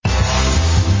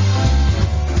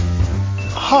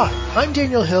Hi, I'm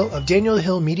Daniel Hill of Daniel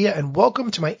Hill Media, and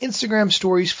welcome to my Instagram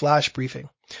Stories Flash Briefing.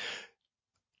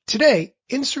 Today,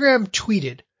 Instagram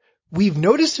tweeted, "We've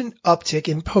noticed an uptick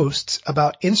in posts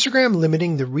about Instagram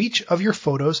limiting the reach of your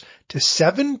photos to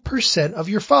 7% of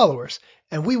your followers,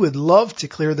 and we would love to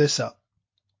clear this up."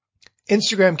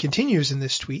 Instagram continues in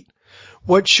this tweet,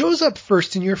 "What shows up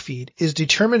first in your feed is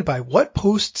determined by what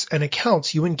posts and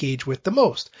accounts you engage with the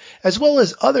most, as well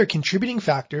as other contributing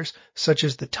factors such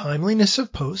as the timeliness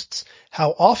of posts,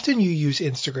 how often you use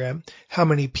Instagram, how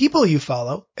many people you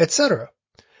follow, etc."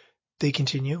 They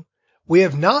continue, "We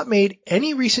have not made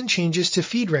any recent changes to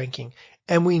feed ranking,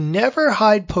 and we never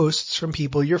hide posts from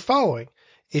people you're following.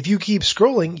 If you keep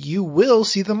scrolling, you will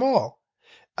see them all.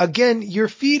 Again, your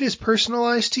feed is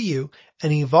personalized to you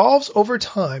and evolves over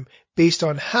time based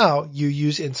on how you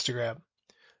use Instagram."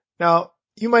 Now,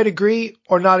 you might agree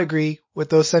or not agree with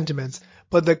those sentiments,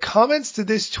 but the comments to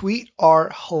this tweet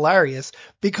are hilarious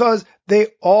because they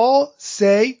all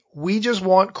say we just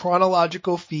want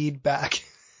chronological feed back.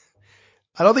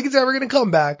 I don't think it's ever going to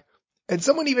come back. And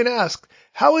someone even asked,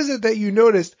 how is it that you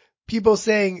noticed people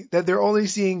saying that they're only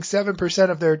seeing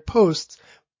 7% of their posts,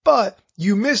 but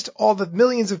you missed all the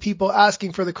millions of people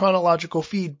asking for the chronological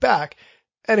feed back?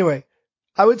 Anyway,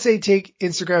 I would say take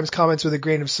Instagram's comments with a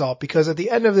grain of salt because at the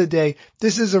end of the day,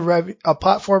 this is a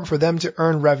platform for them to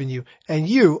earn revenue and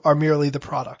you are merely the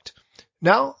product.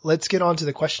 Now let's get on to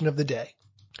the question of the day.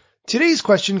 Today's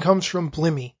question comes from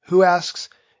Blimmy, who asks,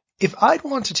 "If I'd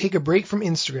want to take a break from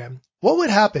Instagram, what would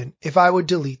happen if I would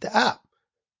delete the app?"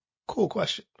 Cool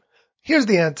question. Here's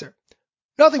the answer.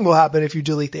 Nothing will happen if you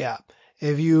delete the app.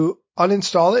 If you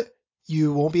uninstall it,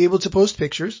 you won't be able to post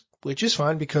pictures, which is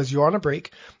fine because you're on a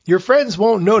break. Your friends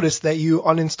won't notice that you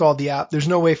uninstalled the app. There's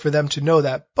no way for them to know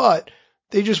that, but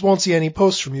they just won't see any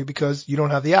posts from you because you don't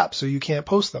have the app, so you can't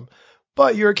post them.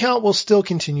 But your account will still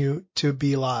continue to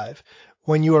be live.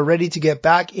 When you are ready to get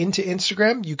back into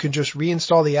Instagram, you can just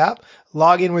reinstall the app,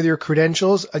 log in with your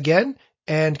credentials again,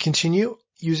 and continue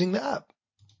using the app.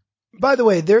 By the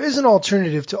way, there is an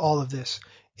alternative to all of this.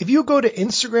 If you go to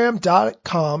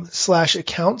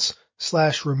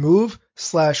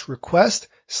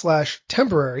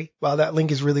instagram.com/accounts/remove/request/temporary, wow, that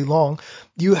link is really long,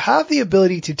 you have the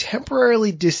ability to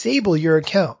temporarily disable your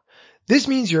account. This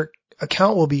means your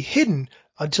account will be hidden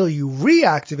until you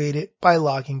reactivate it by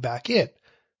logging back in.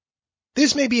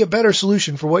 This may be a better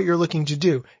solution for what you're looking to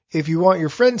do if you want your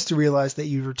friends to realize that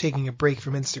you are taking a break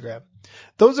from Instagram.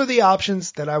 Those are the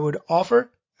options that I would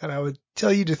offer, and I would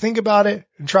tell you to think about it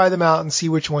and try them out and see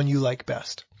which one you like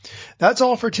best. That's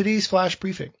all for today's flash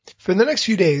briefing. For the next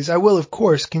few days, I will of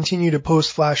course continue to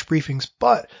post flash briefings,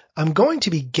 but I'm going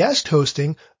to be guest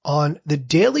hosting on the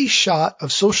Daily Shot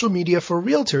of Social Media for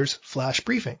Realtors flash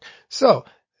briefing. So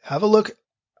have a look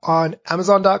on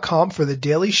Amazon.com for the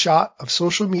Daily Shot of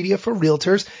Social Media for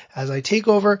Realtors as I take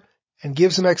over and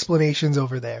give some explanations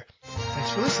over there. Thanks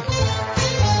for listening.